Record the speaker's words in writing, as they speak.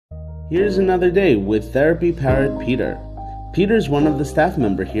Here's another day with Therapy Parrot Peter. Peter's one of the staff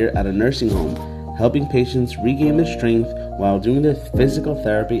members here at a nursing home, helping patients regain their strength while doing their physical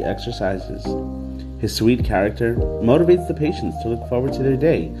therapy exercises. His sweet character motivates the patients to look forward to their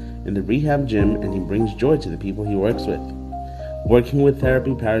day in the rehab gym, and he brings joy to the people he works with. Working with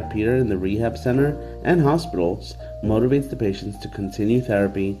Therapy Parrot Peter in the rehab center and hospitals motivates the patients to continue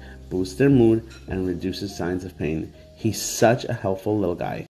therapy, boosts their mood, and reduces signs of pain. He's such a helpful little guy.